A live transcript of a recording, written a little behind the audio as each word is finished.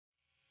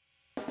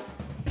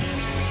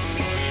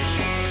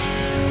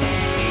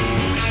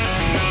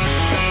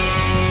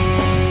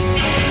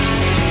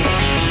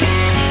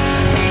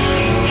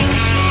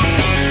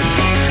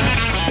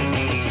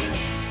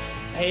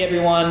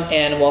everyone,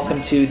 and welcome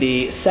to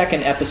the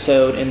second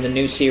episode in the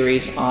new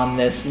series on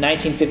this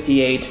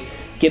 1958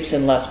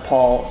 Gibson Les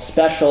Paul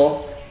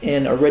Special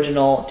in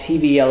original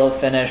TV yellow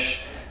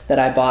finish that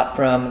I bought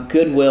from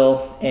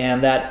Goodwill,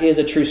 and that is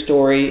a true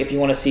story. If you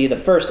want to see the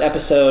first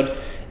episode,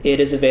 it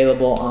is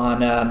available on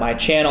my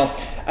channel.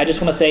 I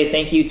just want to say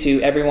thank you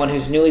to everyone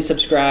who's newly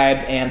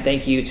subscribed, and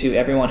thank you to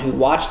everyone who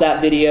watched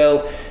that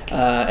video.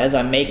 As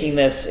I'm making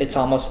this, it's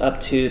almost up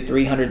to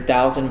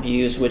 300,000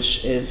 views,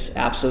 which is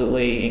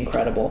absolutely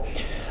incredible.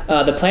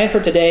 The plan for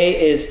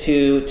today is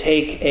to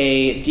take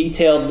a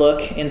detailed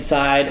look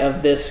inside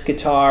of this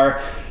guitar,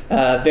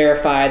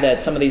 verify that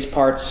some of these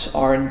parts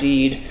are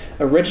indeed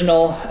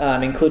original,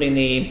 including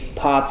the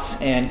pots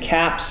and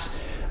caps.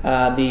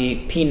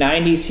 The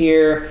P90s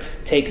here,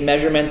 take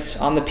measurements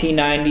on the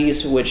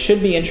P90s, which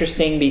should be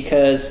interesting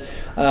because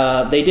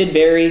they did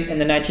vary in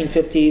the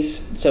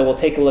 1950s, so we'll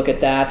take a look at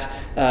that,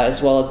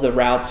 as well as the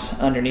routes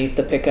underneath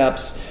the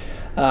pickups.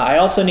 I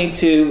also need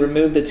to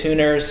remove the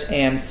tuners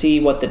and see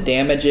what the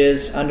damage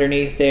is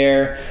underneath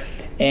there,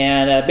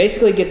 and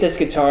basically get this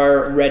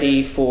guitar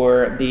ready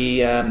for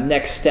the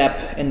next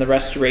step in the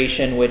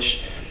restoration,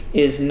 which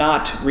is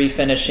not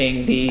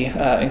refinishing the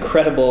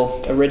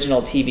incredible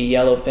original TV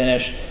yellow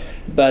finish,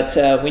 but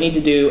we need to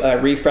do a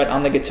refret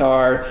on the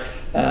guitar,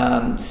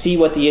 see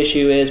what the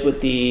issue is with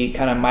the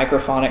kind of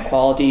microphonic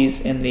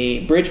qualities in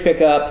the bridge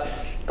pickup,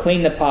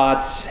 clean the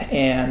pots,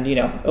 and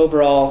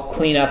overall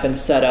clean up and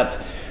set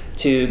up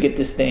to get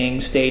this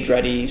thing stage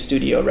ready,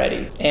 studio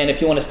ready. And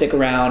if you want to stick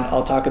around,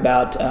 I'll talk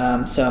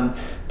about some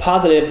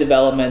positive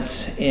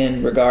developments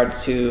in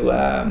regards to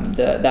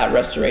that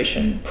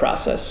restoration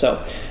process.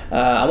 So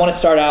I want to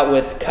start out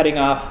with cutting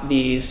off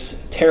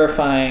these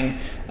terrifying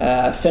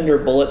Fender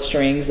bullet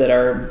strings that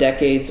are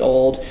decades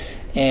old,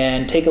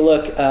 and take a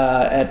look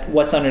at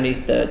what's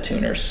underneath the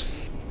tuners.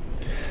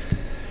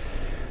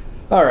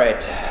 All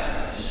right,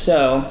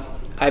 so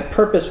I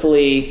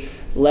purposefully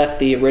left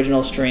the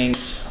original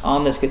strings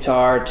on this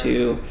guitar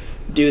to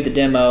do the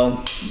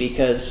demo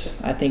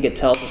because I think it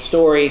tells a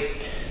story.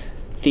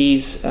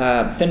 These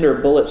Fender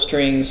bullet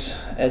strings,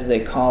 as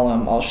they call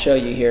them, I'll show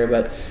you here,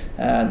 but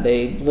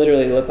they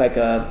literally look like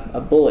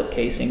a bullet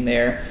casing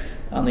there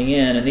on the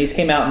end. And these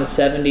came out in the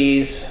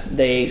 70s.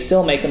 They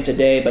still make them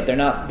today, but they're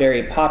not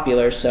very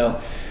popular, so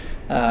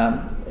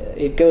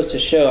it goes to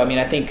show. I mean,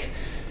 I think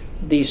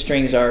these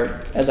strings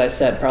are, as I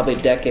said, probably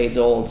decades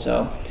old,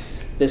 so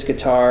this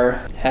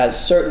guitar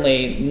has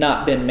certainly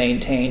not been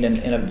maintained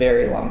in a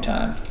very long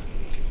time.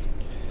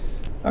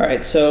 All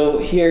right, so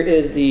here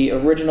is the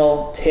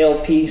original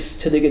tailpiece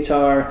to the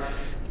guitar.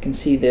 You can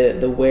see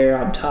the wear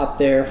on top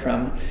there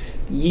from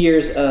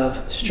years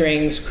of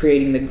strings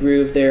creating the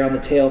groove there on the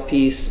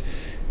tailpiece,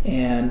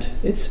 and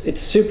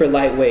it's super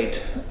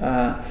lightweight,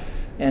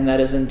 and that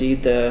is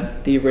indeed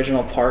the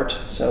original part,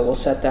 so we'll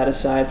set that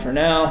aside for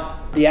now.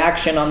 The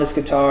action on this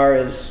guitar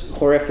is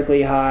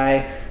horrifically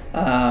high.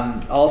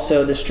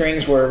 Also, the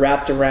strings were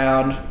wrapped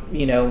around,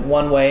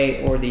 one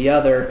way or the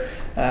other,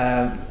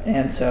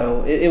 and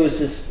so it was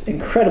just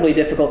incredibly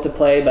difficult to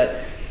play, but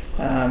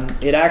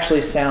it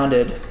actually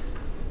sounded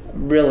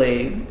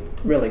really,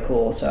 really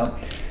cool. So,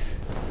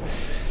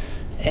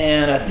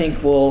 and I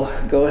think we'll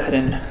go ahead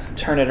and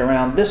turn it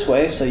around this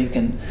way so you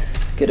can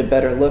get a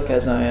better look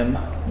as I am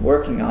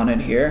working on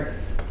it here.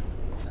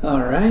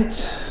 All right,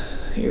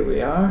 here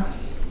we are.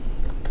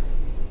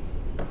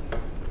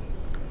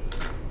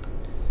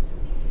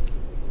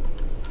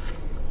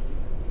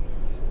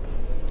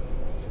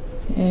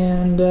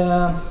 And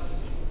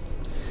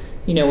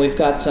we've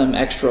got some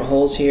extra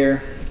holes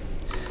here.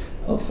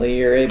 Hopefully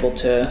you're able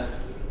to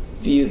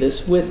view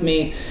this with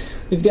me.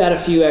 We've got a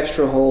few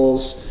extra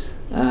holes,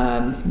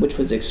 which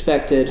was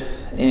expected,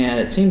 and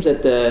it seems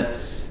that the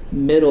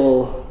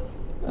middle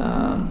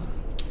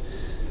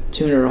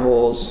tuner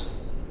holes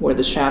where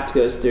the shaft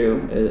goes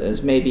through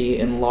is maybe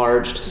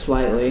enlarged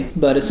slightly.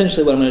 But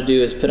essentially what I'm going to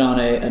do is put on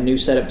a new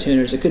set of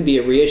tuners. It could be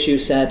a reissue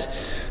set,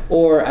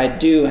 or I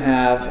do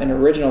have an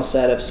original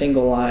set of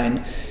single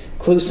line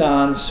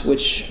Clousons,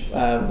 which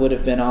would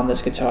have been on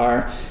this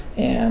guitar,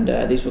 and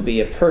these would be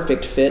a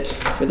perfect fit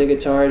for the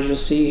guitar, as you'll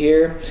see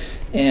here.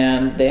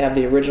 And they have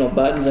the original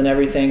buttons and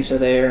everything, so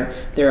they're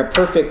a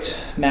perfect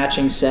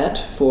matching set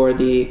for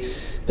the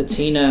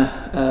patina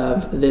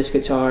of this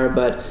guitar,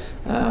 but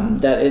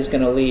that is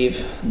going to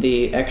leave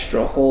the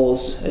extra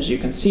holes, as you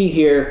can see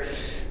here,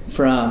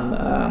 from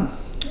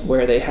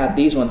where they had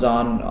these ones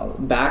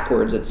on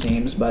backwards, it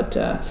seems, but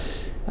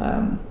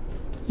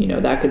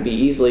that could be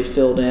easily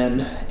filled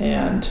in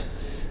and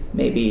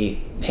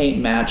maybe paint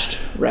matched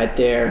right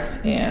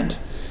there, and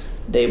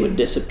they would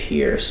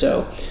disappear.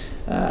 So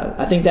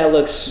I think that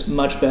looks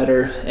much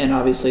better, and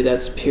obviously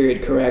that's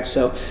period correct,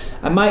 so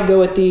I might go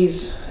with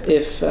these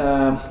if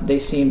they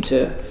seem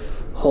to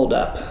hold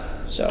up.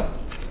 So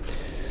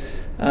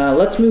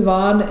let's move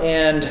on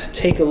and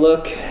take a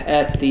look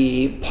at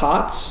the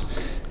pots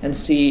and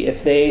see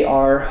if they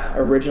are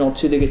original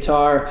to the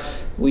guitar.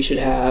 We should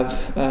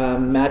have a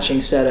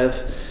matching set of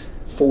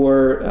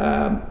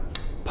 4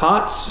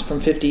 pots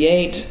from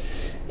 '58,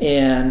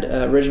 and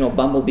original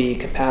Bumblebee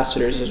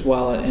capacitors as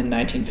well in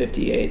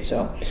 1958.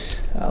 So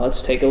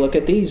let's take a look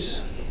at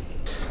these.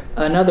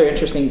 Another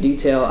interesting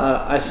detail,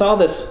 I saw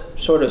this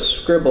sort of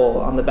scribble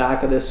on the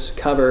back of this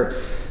cover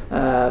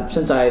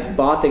since I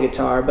bought the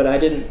guitar, but I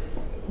didn't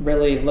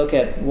really look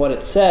at what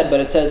it said, but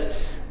it says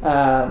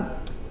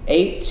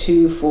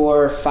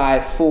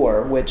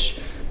 82454, which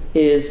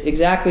is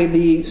exactly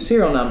the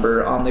serial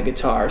number on the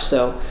guitar.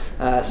 So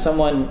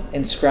someone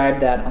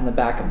inscribed that on the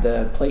back of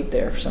the plate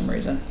there for some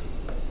reason.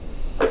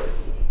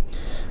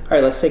 All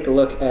right, let's take a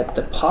look at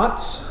the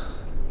pots.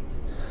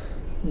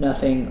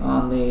 Nothing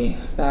on the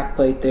back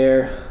plate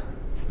there.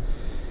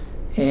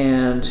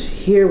 And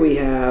here we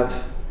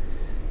have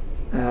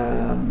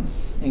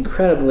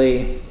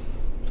incredibly,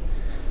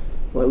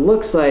 what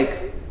looks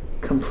like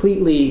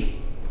completely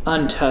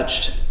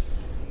untouched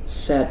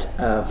set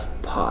of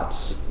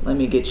pots. Let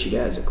me get you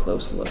guys a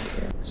close look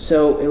here.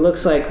 So it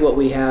looks like what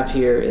we have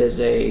here is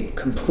a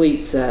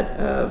complete set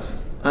of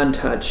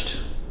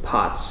untouched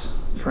pots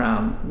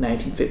from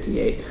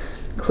 1958.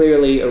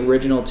 Clearly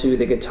original to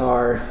the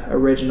guitar,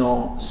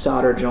 original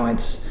solder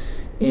joints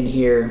in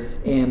here,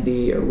 and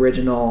the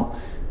original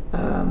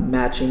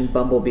matching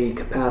Bumblebee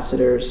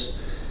capacitors.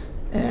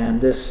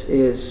 And this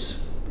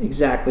is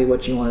exactly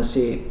what you want to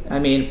see. I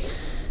mean,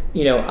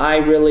 you know, I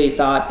really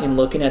thought in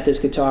looking at this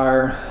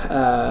guitar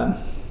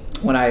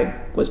when I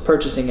was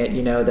purchasing it,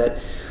 you know, that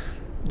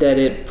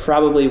it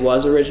probably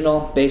was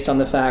original, based on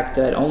the fact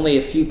that only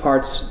a few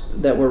parts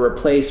that were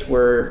replaced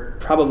were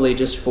probably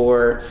just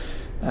for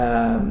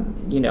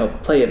you know,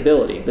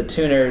 playability. The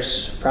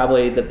tuners,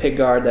 probably the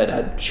pickguard that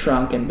had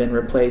shrunk and been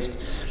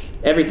replaced.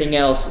 Everything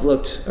else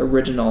looked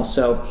original.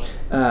 So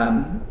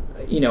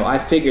you know, I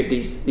figured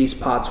these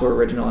pots were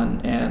original,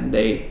 and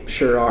they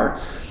sure are.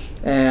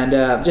 And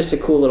just a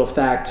cool little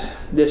fact,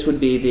 this would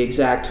be the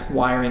exact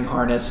wiring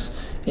harness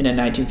in a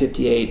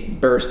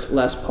 1958 burst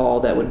Les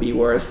Paul that would be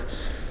worth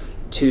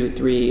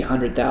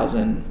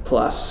 $200,000–300,000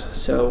 plus.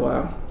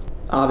 So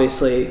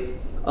obviously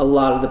a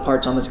lot of the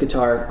parts on this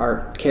guitar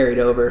are carried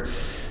over,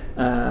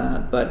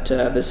 but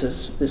this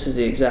is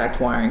the exact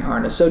wiring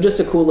harness. So just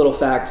a cool little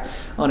fact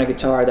on a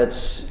guitar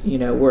that's, you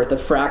know, worth a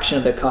fraction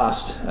of the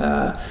cost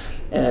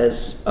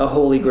as a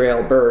Holy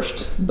Grail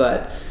burst,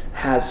 but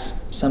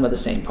has some of the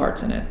same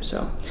parts in it.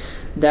 So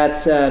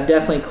that's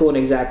definitely cool and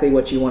exactly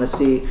what you want to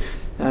see.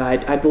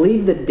 I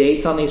believe the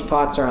dates on these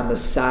pots are on the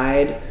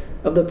side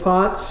of the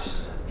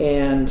pots,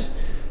 and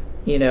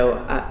you know,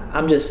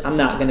 I'm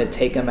not going to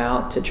take them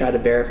out to try to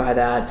verify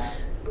that.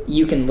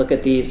 You can look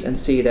at these and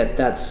see that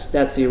that's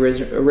the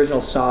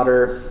original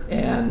solder,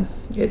 and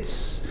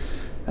it's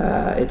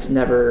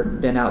never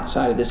been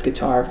outside of this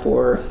guitar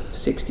for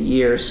 60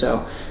 years.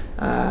 So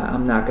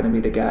I'm not going to be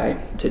the guy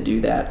to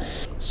do that.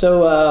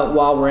 So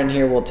while we're in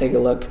here, we'll take a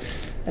look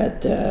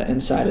at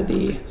inside of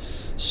the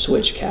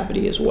switch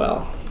cavity as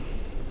well.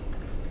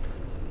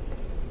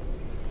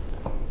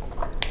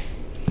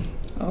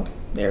 Oh,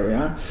 there we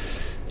are.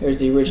 There's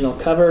the original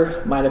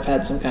cover. Might have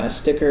had some kind of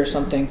sticker or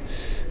something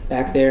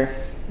back there.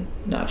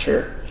 Not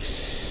sure.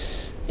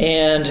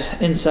 And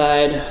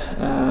inside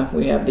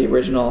we have the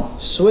original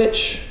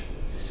switch,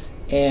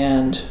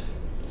 and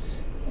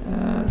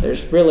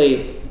there's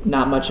really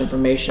not much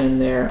information in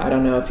there. I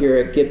don't know if you're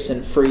a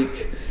Gibson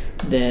freak,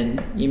 then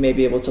you may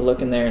be able to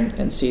look in there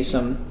and see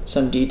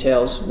some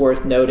details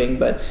worth noting,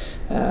 but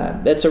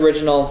it's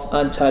original,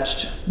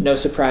 untouched, no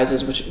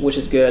surprises, which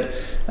is good.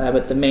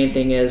 But the main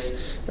thing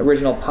is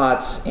original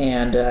pots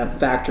and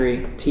factory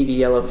TV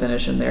yellow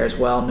finish in there as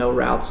well. No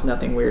routes,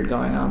 nothing weird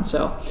going on.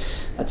 So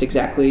that's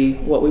exactly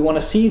what we want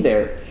to see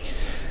there.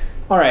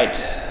 All right,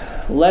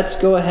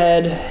 let's go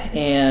ahead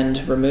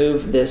and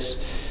remove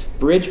this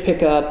bridge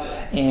pickup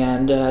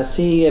and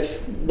see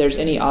if there's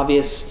any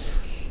obvious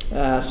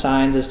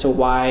signs as to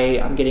why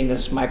I'm getting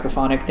this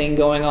microphonic thing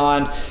going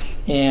on,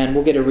 and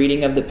we'll get a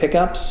reading of the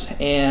pickups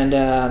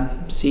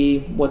and see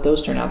what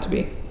those turn out to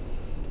be.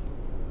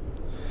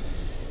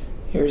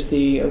 Here's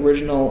the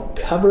original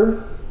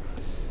cover.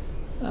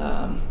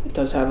 It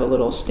does have a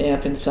little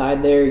stamp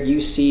inside there,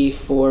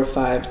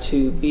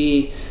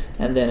 UC452B,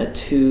 and then a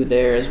 2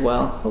 there as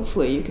well.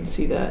 Hopefully you can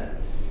see that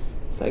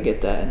if I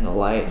get that in the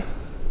light.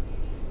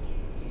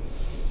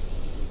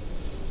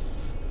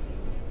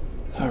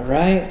 All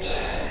right,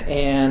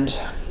 and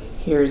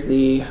here's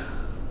the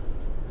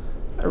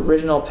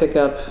original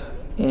pickup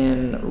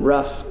in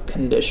rough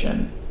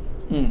condition.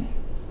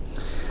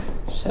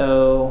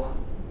 So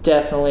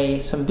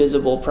definitely some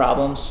visible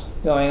problems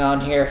going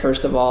on here.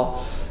 First of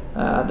all,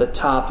 the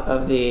top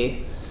of the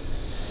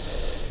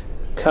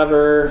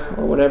cover,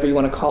 or whatever you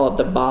want to call it,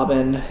 the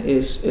bobbin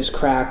is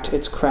cracked.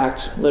 It's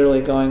cracked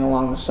literally going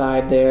along the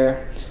side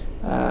there.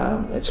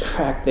 It's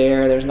cracked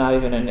there. There's not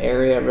even an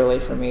area really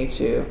for me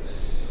to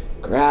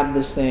grab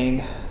this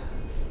thing.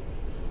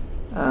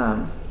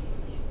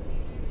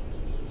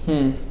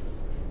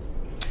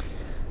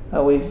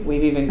 Oh,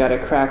 we've even got a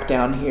crack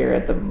down here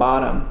at the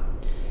bottom,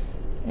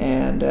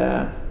 and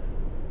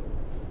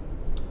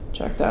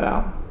check that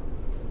out.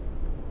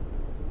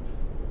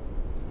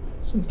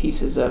 Some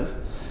pieces of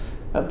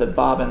the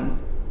bobbin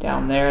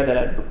down there that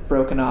had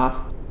broken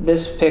off.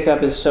 This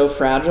pickup is so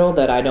fragile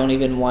that I don't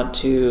even want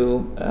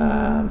to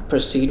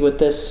proceed with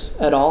this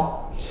at all.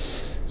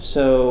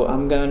 So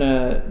I'm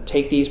gonna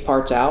take these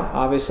parts out,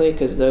 obviously,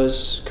 because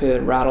those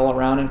could rattle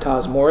around and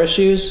cause more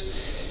issues.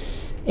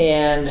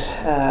 And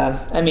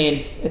I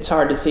mean, it's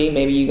hard to see.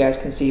 Maybe you guys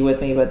can see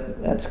with me,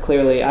 but that's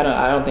clearly,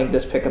 I don't think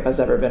this pickup has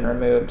ever been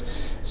removed.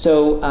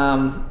 So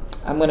I'm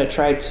gonna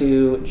try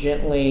to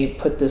gently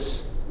put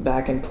this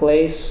back in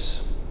place.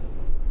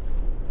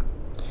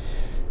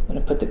 I'm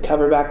gonna put the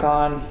cover back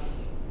on,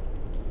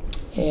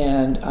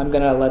 and I'm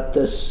gonna let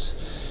this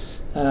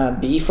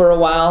be for a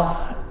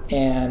while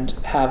and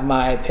have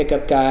my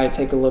pickup guy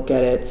take a look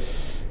at it.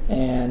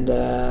 And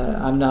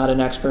I'm not an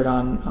expert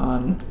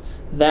on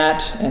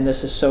that, and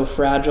this is so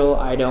fragile,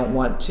 I don't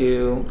want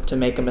to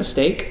make a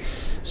mistake.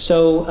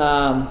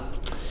 So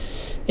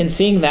in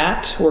seeing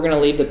that, we're gonna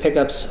leave the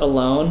pickups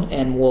alone,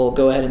 and we'll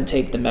go ahead and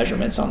take the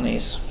measurements on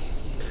these.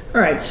 All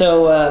right,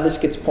 so this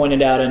gets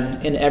pointed out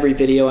in every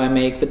video I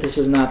make, but this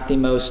is not the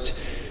most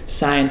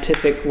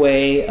scientific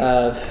way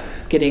of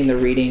getting the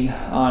reading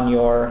on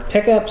your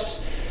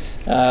pickups,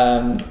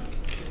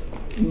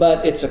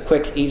 but it's a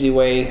quick, easy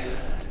way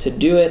to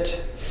do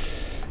it.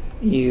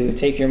 You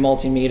take your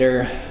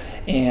multimeter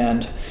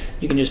and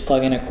you can just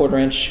plug in a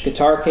 1/4"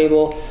 guitar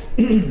cable,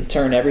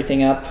 turn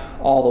everything up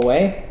all the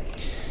way,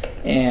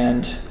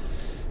 and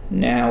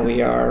now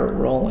we are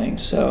rolling.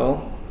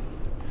 So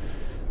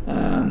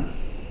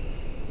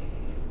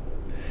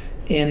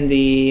in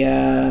the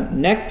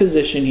neck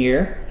position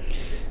here,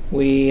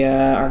 we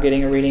are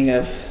getting a reading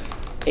of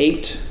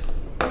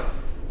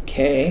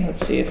 8K.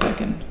 Let's see if I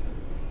can,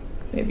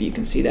 maybe you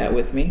can see that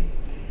with me.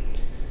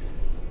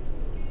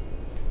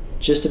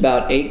 Just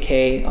about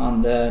 8K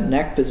on the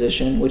neck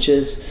position, which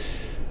is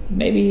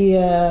maybe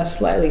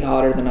slightly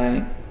hotter than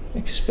I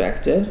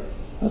expected.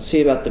 Let's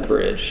see about the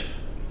bridge.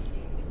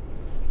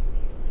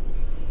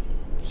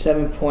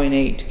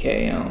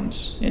 7.8K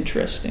ohms,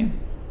 interesting.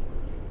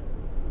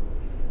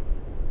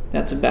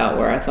 That's about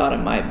where I thought it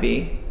might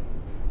be.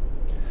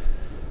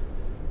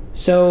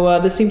 So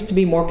this seems to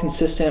be more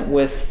consistent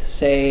with,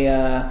 say,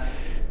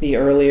 the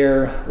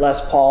earlier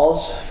Les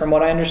Pauls. From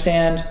what I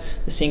understand,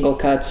 the single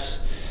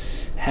cuts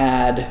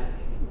had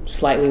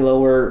slightly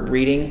lower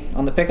reading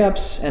on the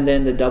pickups, and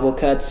then the double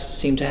cuts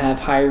seem to have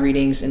higher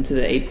readings into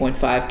the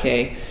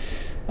 8.5K.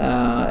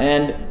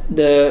 And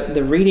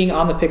the reading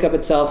on the pickup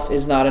itself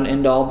is not an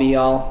end-all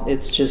be-all.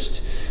 It's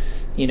just,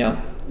 you know,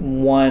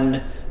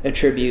 one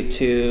attribute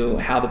to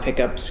how the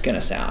pickup's gonna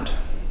sound.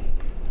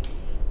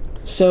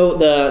 So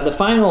the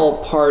final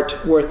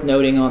part worth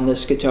noting on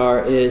this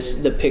guitar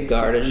is the pick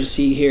guard. As you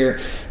see here,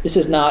 this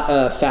is not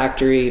a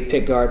factory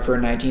pick guard for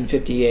a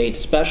 1958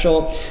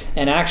 special.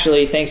 And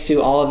actually, thanks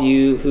to all of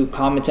you who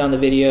commented on the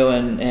video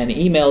and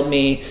emailed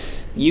me,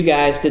 you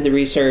guys did the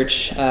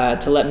research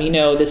to let me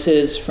know this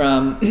is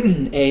from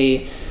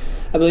I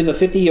believe a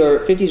 50s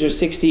or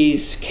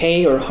 60s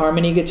Kaye or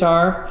Harmony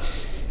guitar,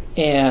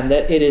 and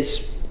that it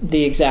is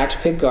the exact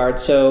pick guard.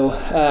 So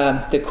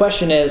the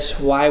question is,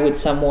 why would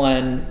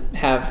someone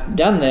have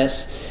done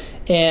this?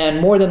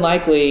 And more than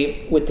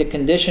likely, with the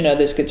condition of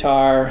this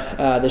guitar,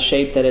 the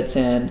shape that it's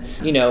in,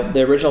 you know,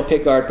 the original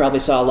pick guard probably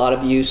saw a lot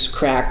of use,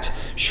 cracked,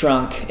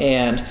 shrunk,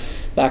 and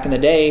back in the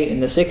day, in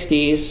the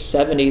 60s,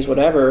 70s,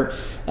 whatever,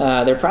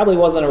 there probably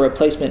wasn't a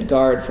replacement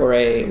guard for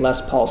a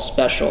Les Paul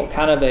Special,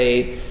 kind of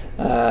a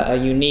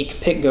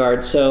unique pick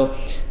guard. So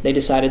they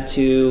decided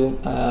to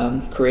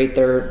create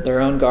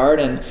their own guard,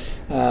 and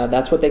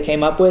that's what they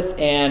came up with,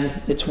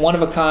 and it's one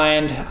of a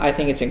kind. I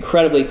think it's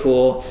incredibly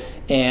cool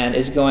and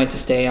is going to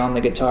stay on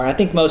the guitar. I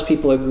think most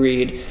people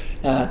agreed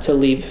to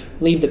leave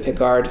the pick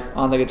guard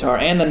on the guitar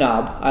and the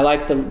knob. I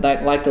like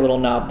the little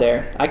knob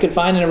there. I could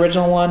find an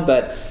original one,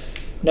 but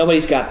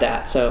nobody's got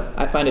that, so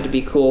I find it to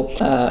be cool.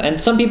 And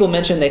some people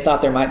mentioned they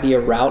thought there might be a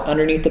route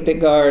underneath the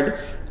pick guard.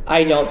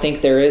 I don't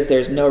think there is.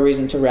 There's no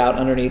reason to route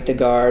underneath the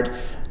guard.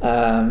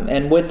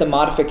 And with the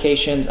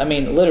modifications, I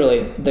mean,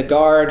 literally, the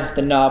guard,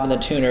 the knob, and the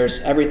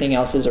tuners, everything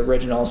else is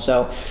original.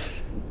 So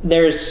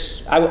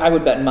there's, I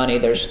would bet money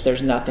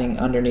there's nothing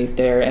underneath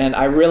there. And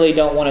I really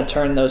don't want to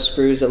turn those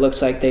screws. It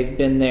looks like they've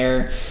been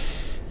there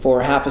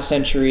for half a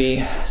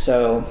century.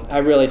 So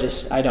I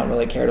don't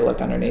really care to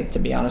look underneath, to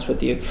be honest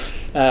with you.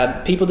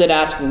 People did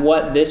ask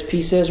what this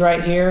piece is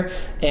right here,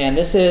 and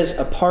this is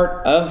a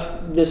part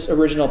of this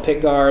original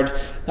pick guard.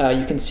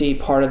 You can see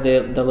part of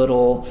the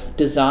little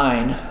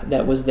design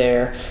that was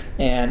there,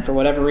 and for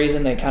whatever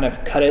reason they kind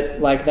of cut it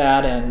like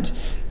that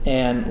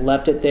and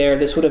left it there.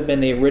 This would have been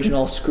the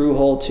original screw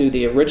hole to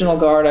the original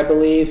guard, I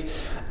believe.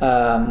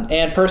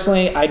 And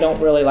personally, I don't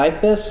really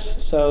like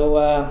this, so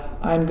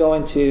I'm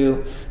going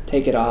to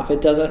take it off.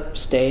 It doesn't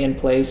stay in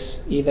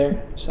place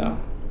either, so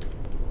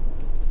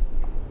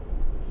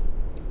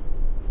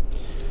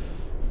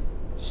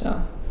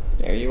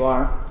there you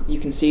are. You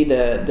can see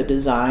the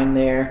design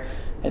there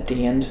at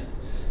the end.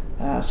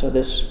 So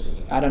this,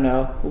 I don't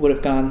know, would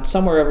have gone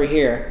somewhere over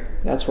here.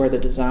 That's where the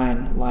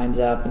design lines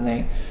up, and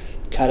they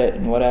cut it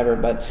and whatever.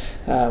 But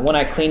when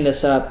I clean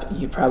this up,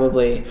 you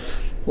probably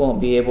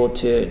won't be able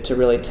to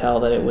really tell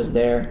that it was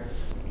there.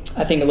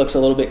 I think it looks a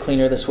little bit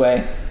cleaner this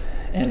way,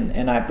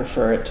 and I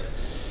prefer it.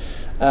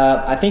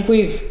 I think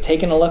we've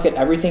taken a look at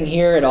everything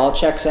here. It all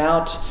checks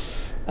out.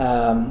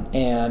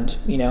 And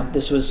you know,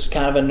 this was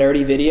kind of a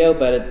nerdy video,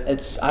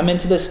 but I'm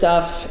into this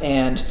stuff,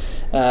 and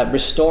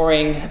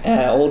restoring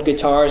old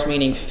guitars,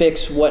 meaning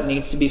fix what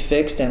needs to be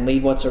fixed and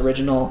leave what's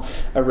original.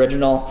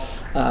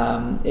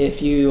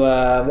 If you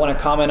want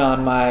to comment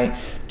on my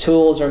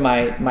tools or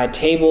my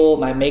table,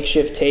 my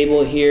makeshift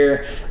table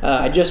here,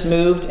 I just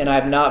moved and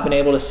I've not been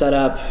able to set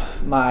up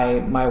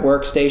my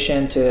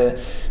workstation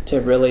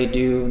to really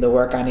do the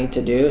work I need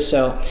to do.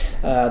 So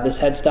this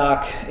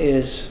headstock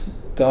is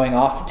going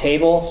off the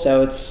table,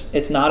 so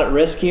it's not at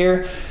risk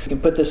here. You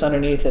can put this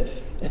underneath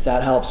if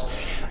that helps.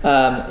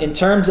 In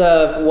terms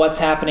of what's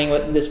happening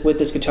with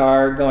this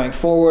guitar going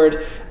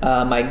forward,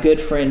 my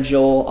good friend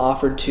Joel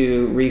offered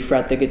to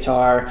refret the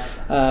guitar,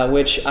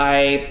 which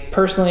I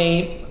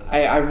personally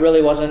I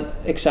really wasn't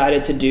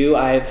excited to do.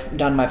 I've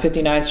done my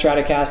 59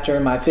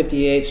 Stratocaster, my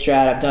 58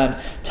 Strat. I've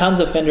done tons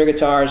of Fender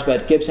guitars,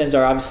 but Gibsons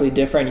are obviously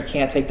different. You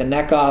can't take the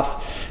neck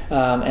off,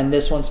 and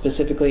this one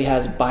specifically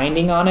has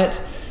binding on it,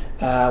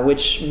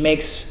 which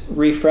makes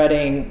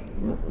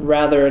refretting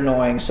rather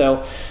annoying.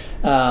 So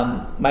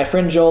my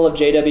friend Joel of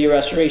JW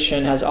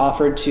Restoration has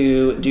offered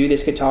to do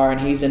this guitar, and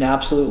he's an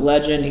absolute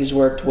legend. He's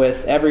worked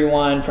with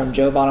everyone from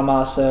Joe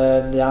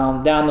Bonamassa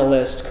down the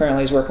list.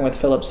 Currently he's working with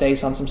Philip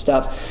Sace on some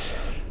stuff.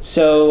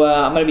 So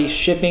I'm going to be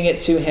shipping it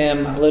to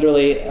him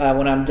literally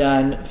when I'm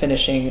done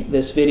finishing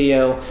this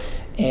video,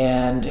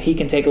 and he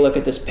can take a look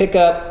at this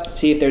pickup,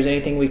 see if there's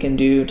anything we can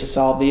do to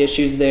solve the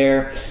issues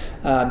there,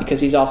 because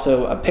he's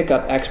also a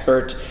pickup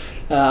expert.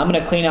 I'm going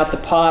to clean out the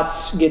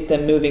pots, get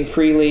them moving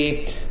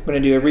freely. I'm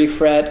going to do a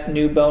refret,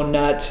 new bone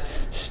nut.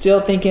 Still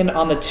thinking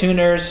on the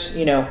tuners,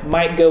 you know,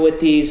 might go with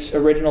these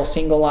original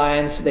single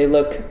lines. They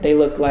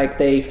look like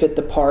they fit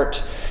the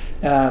part.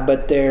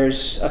 But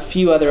there's a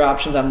few other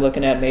options I'm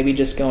looking at, maybe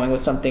just going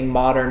with something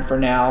modern for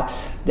now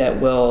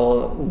that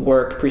will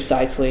work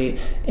precisely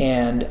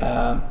and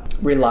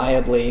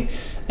reliably,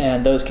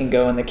 and those can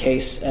go in the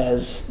case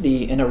as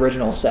an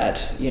original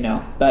set, you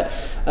know. But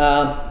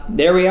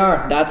there we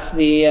are. That's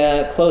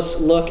the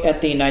close look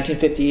at the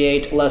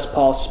 1958 Les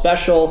Paul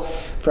Special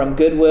from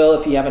Goodwill.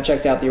 If you haven't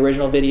checked out the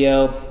original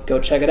video,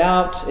 go check it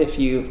out if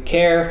you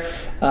care.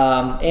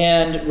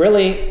 And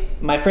really,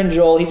 my friend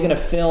Joel, he's going to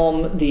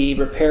film the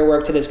repair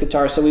work to this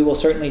guitar, so we will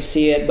certainly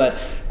see it,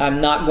 but I'm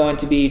not going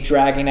to be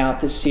dragging out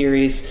this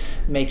series,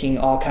 making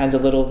all kinds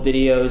of little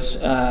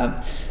videos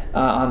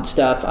on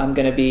stuff. I'm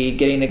going to be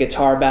getting the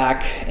guitar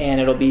back,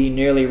 and it'll be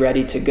nearly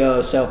ready to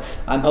go. So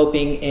I'm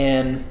hoping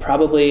in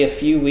probably a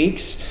few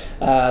weeks,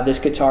 this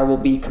guitar will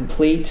be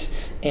complete,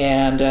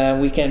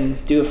 and we can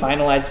do a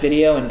finalized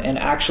video and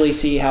actually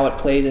see how it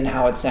plays and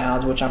how it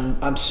sounds, which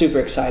I'm super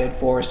excited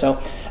for.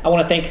 So I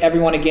want to thank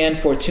everyone again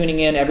for tuning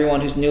in,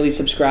 everyone who's newly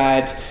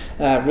subscribed.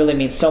 Really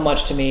means so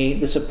much to me,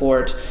 the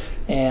support,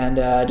 and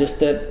just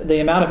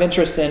the amount of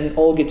interest in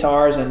old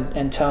guitars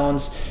and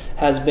tones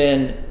has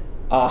been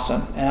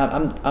awesome,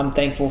 and I'm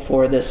thankful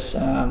for this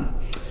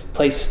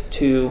place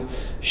to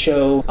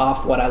show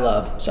off what I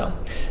love. So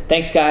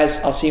thanks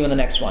guys, I'll see you in the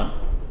next one.